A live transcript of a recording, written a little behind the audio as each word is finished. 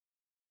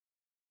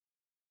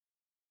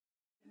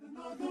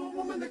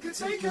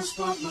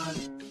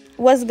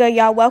What's good,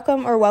 y'all?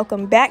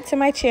 Welcome back to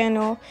my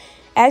channel.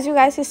 As you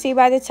guys can see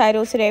by the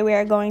title, today we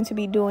are going to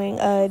be doing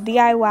a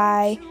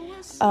DIY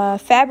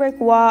fabric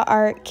wall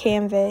art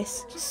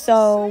canvas.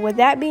 So with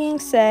that being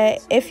said,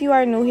 if you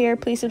are new here,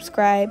 please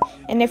subscribe,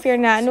 and if you're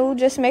not new,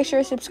 just make sure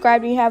to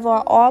subscribe and you have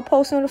on all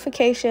post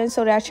notifications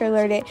so that you're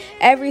alerted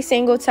every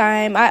single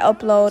time I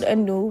upload a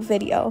new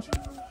video.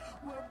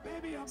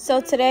 So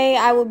today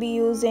I will be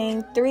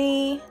using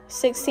 3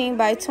 16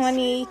 by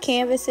 20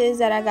 canvases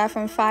that I got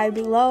from Five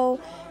Below.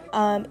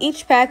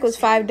 Each pack was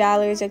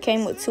 $5. It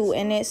came with 2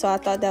 in it, so I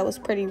thought that was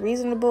pretty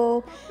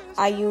reasonable.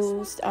 I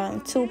used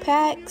 2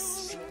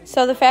 packs.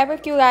 So the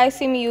fabric you guys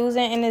see me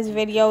using in this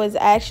video is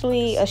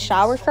actually a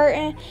shower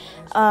curtain.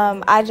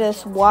 I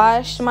just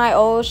washed my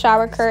old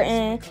shower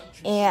curtain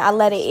and I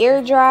let it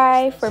air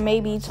dry for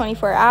maybe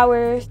 24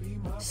 hours.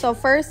 So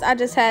first I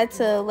just had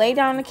to lay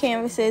down the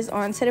canvases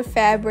onto the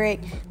fabric,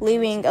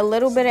 leaving a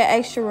little bit of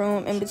extra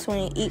room in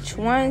between each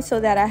one so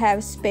that I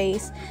have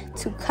space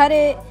to cut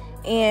it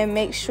and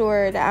make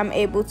sure that I'm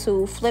able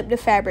to flip the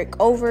fabric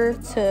over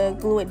to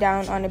glue it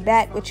down on the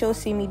back, which you'll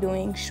see me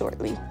doing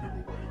shortly.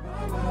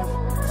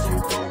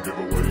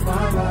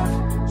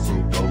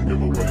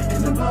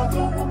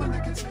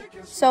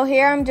 So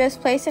here I'm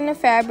just placing the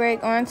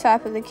fabric on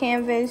top of the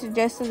canvas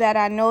just so that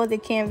I know the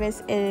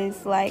canvas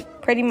is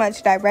like pretty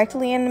much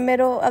directly in the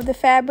middle of the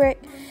fabric.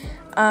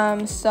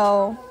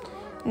 So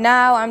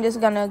now I'm just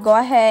gonna go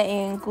ahead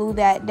and glue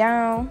that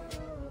down.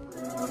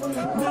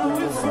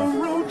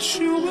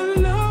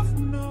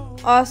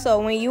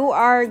 Also, when you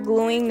are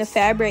gluing the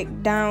fabric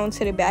down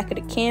to the back of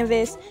the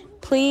canvas,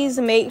 please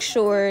make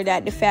sure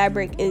that the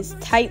fabric is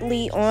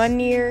tightly on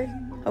there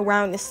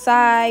around the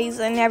sides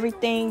and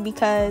everything,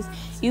 because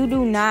you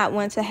do not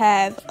want to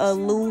have a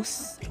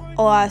loose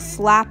or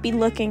sloppy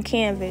looking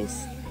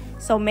canvas.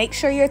 So make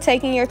sure you're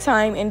taking your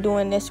time and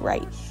doing this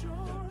right.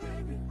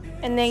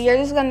 And then you're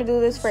just going to do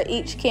this for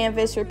each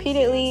canvas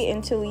repeatedly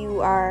until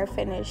you are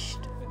finished.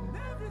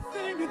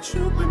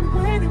 You've been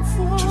waiting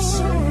for, just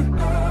say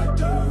I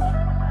do,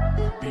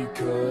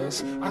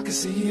 because I can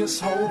see us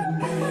holding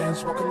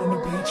hands, walking on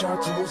the beach,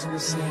 our toes in the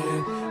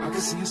sand. I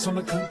can see us on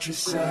the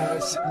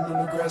countryside, sitting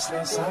on the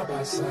grassland side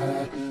by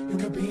side. You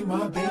can be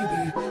my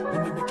baby,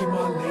 let me make you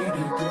my lady.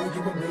 Girl,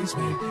 you amaze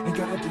me, ain't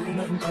gotta do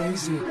nothing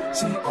crazy.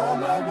 See,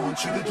 all I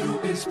want you to do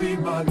is be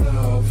my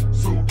love.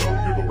 So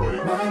don't give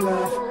away my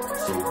love.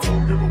 So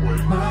don't give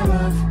away my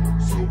love.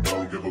 So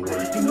don't give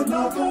away. Ain't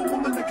another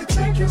woman that can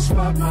take your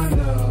spot, my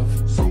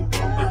love. So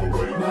don't give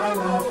away my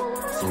love.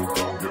 So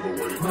don't give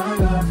away my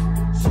love.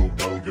 So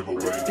don't give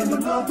away. Ain't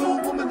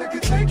another woman that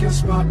can take your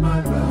spot,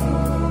 my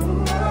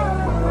love.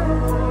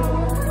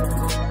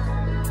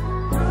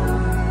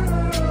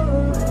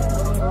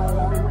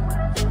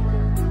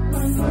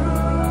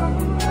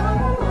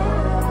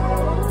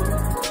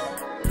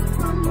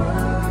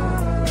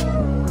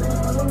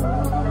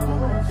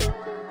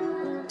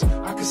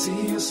 I can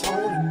see us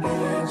holding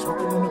hands,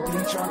 walking on the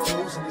beach, our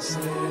toes in the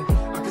sand.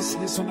 I can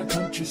see us on the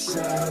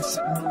countryside,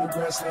 sitting on the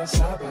grassland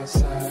side by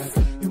side.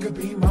 You could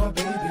be my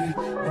baby,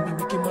 let me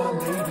make you my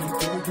lady.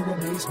 Girl, you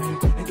amaze me,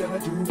 ain't gotta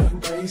do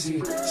nothing crazy.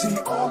 See,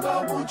 all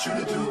I want you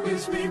to do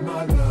is be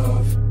my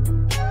love.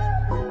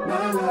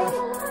 My love.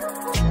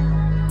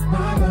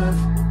 My love.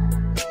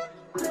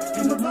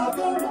 Ain't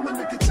another woman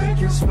that can take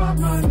your spot,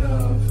 my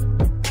love.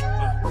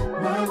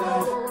 My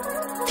love.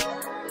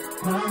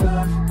 My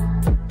love.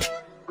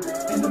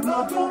 Ain't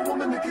another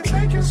woman that can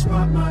take your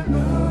spot, my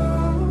love.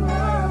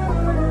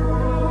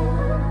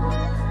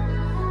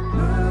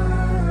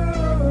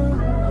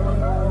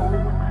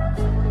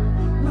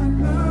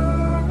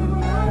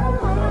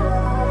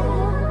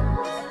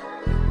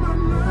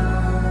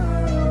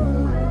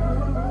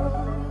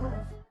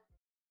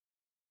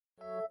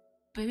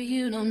 Baby,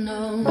 you don't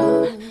know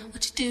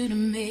what you do to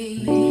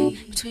me.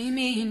 Between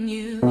me and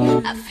you,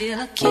 I feel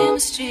like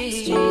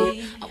chemistry.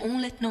 I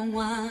won't let no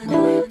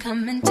one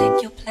come and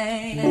take your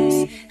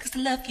place, 'cause the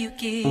love you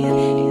give,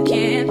 it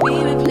can't be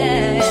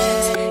replaced.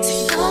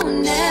 See, no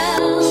one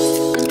else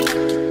will do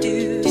like you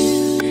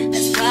do.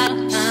 That's why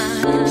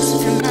I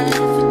spend my life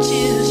with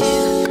you.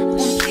 I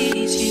wanna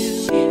please you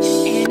in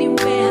any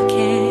way I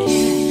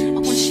can. I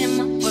wanna share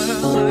my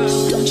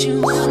world, don't you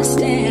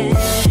understand?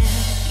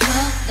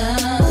 Your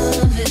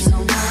love is a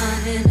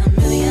one in a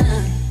million.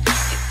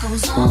 It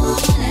goes on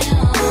and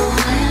on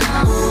and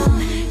on.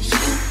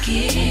 You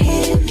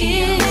give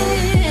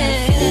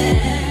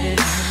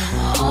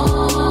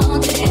all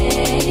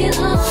day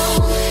long.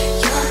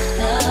 Your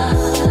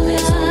love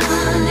is a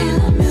one in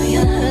a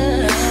million.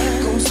 It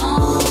goes on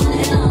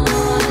and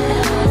on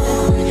and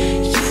on.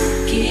 You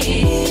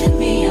give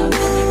me a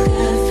really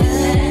good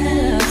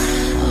feeling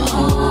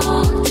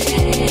all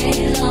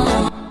day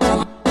long.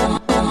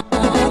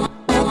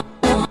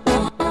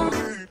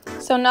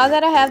 So now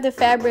that I have the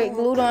fabric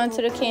glued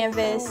onto the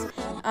canvas,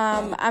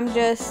 I'm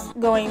just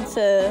going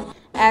to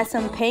add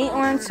some paint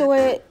onto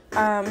it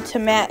to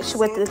match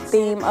with the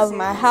theme of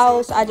my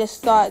house. I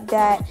just thought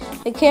that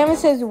the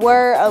canvases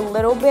were a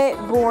little bit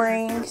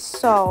boring,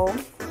 so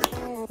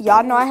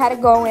y'all know I had to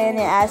go in and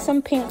add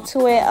some pink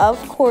to it, of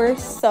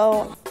course.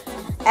 So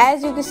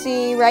as you can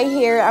see right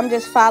here, I'm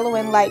just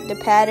following like the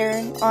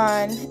pattern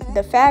on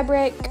the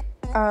fabric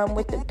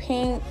with the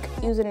pink,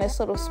 using this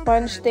little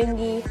sponge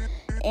thingy.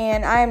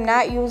 And I am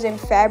not using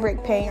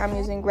fabric paint, I'm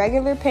using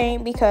regular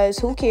paint because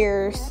who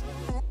cares?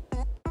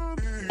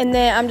 And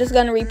then I'm just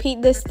going to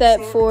repeat this step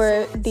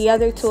for the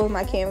other two of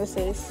my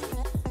canvases.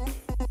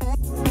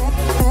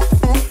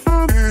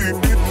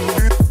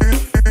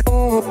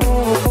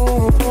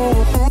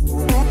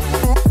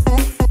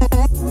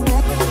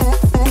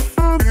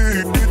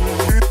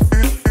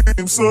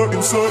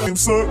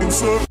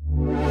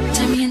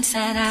 Turn me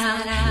inside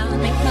out,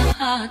 make my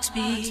heart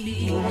beat,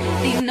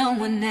 leave no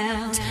one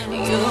else.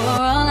 You're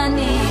all I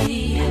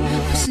need,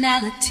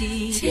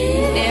 personality,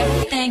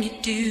 everything you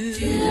do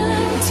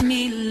makes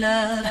me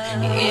love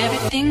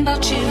everything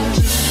about you.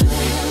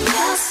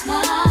 Your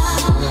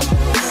smile,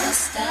 your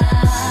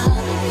style,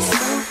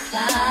 so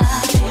fly,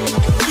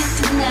 can't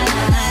deny.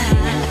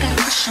 I got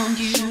a crush on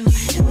you,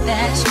 and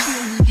that's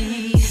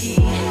truly,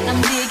 I'm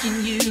digging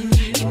you.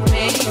 You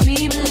make me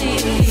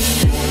believe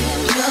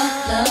your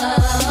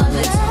love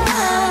is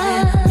one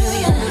in a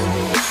million.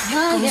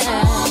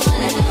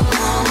 It goes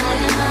on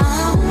and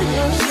on.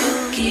 You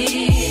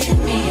give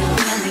me a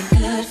really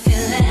good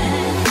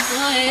feeling.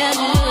 Oh yeah,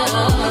 your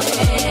love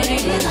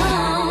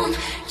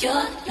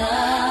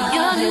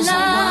is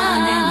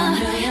one in a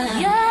million.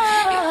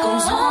 It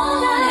goes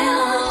on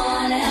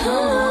and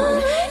on.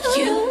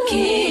 You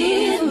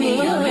give me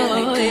a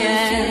really good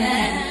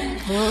feeling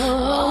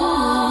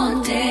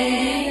all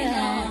day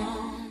long.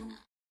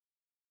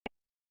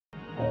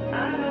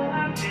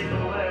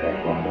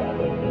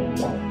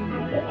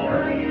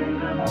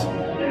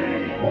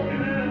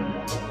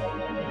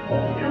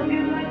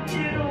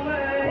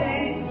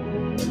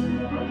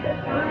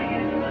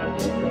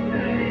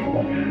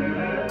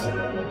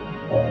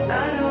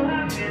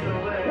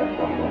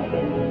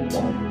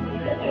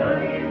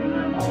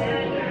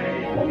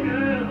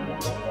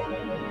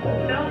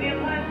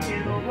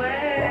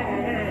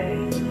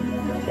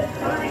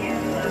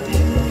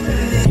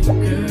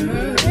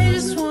 They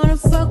just wanna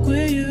fuck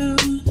with you,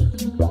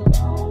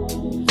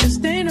 'cause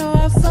they know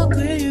I fuck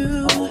with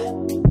you.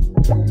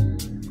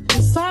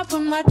 If I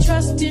put my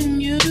trust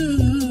in you,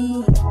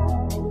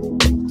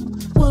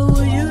 what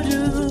will you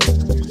do?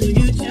 Will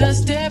you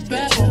just step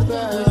back?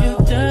 Will you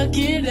duck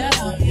it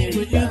out?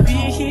 Will you be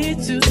here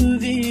to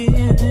the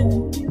end?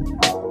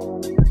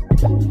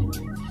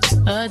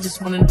 I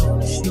just wanna know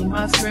if you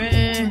my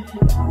friend.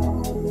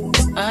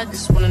 I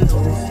just wanna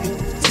know if you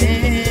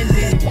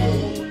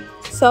pretending.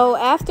 So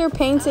after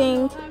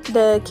painting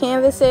the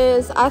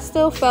canvases, I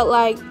still felt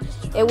like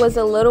it was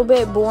a little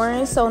bit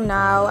boring. So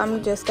now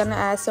I'm just gonna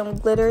add some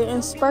glitter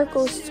and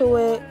sparkles to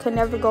it. Could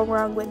never go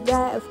wrong with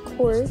that, of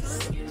course.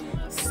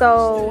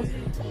 So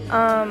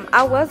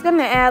I was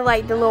gonna add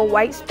like the little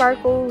white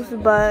sparkles,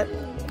 but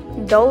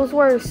those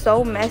were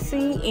so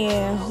messy,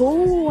 and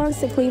who wants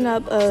to clean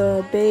up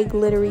a big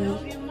glittery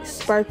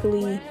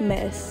sparkly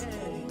mess?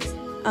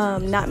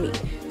 Not me.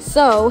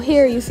 So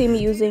here you see me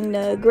using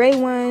the gray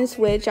ones,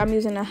 which I'm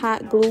using a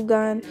hot glue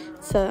gun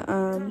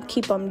to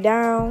keep them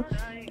down.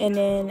 And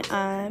then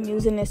I'm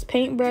using this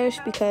paintbrush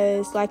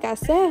because, like I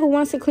said, who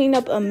wants to clean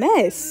up a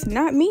mess?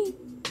 Not me.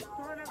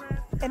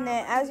 And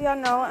then, as y'all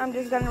know, I'm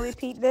just going to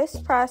repeat this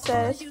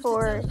process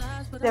for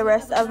the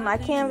rest of my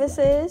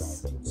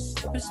canvases.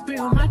 Spray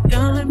on my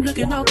dime,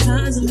 looking all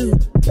kinds of new.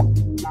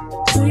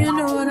 So you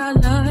know what I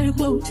like,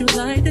 what would you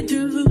like to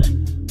do?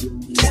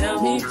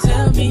 Tell me, I'm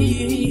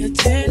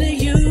telling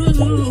you.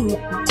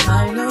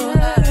 I know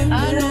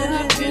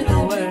I've been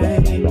away.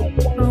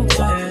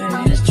 Okay,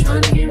 I'm just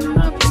trying to get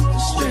my people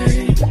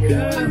straight,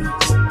 girl.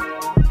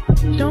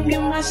 Don't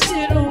give my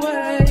shit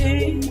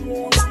away.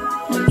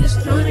 I'm just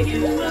trying to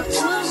get my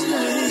people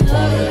straight.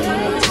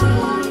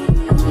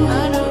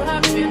 I know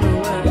I've been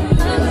away.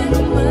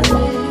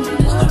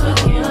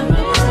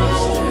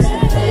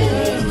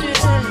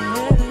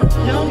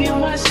 Don't give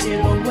my shit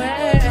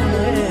away.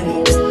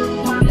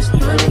 I'm just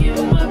trying to get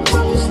my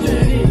people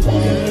straight,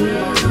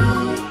 girl.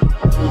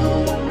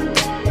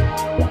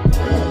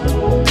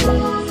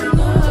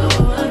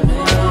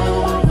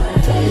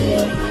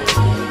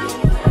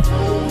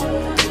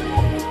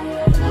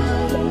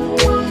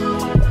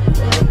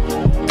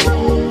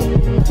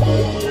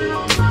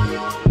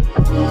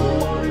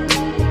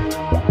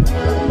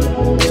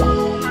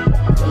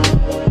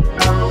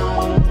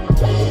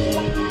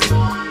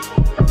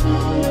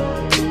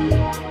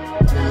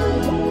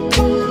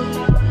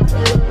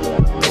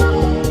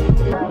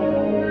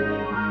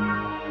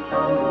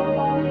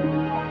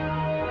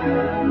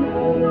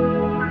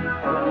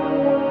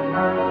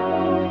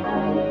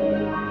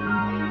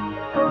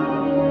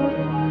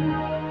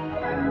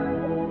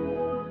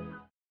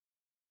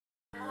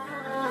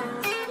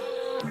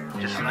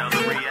 Just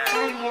another reaction.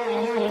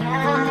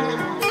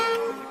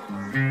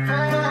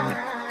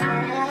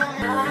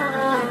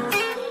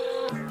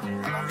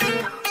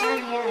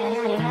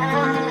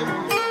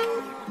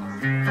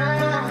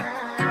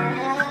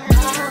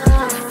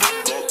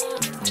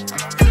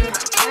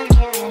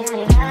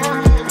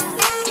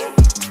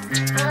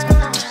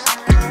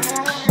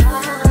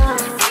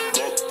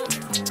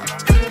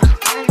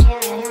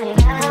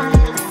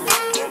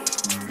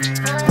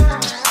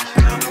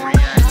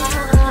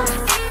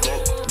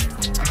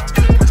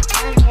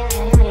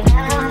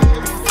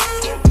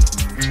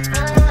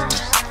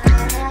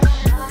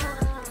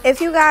 If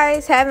you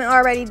guys haven't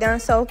already done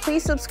so,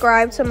 please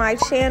subscribe to my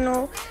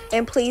channel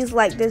and please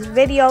like this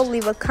video.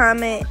 Leave a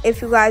comment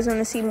if you guys want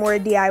to see more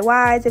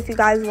DIYs, if you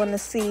guys want to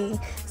see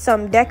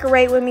some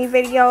decorate with me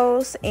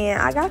videos, and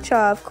I got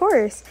y'all, of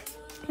course.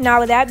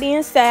 Now with that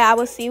being said, I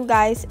will see you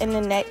guys in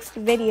the next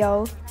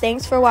video.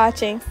 Thanks for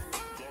watching.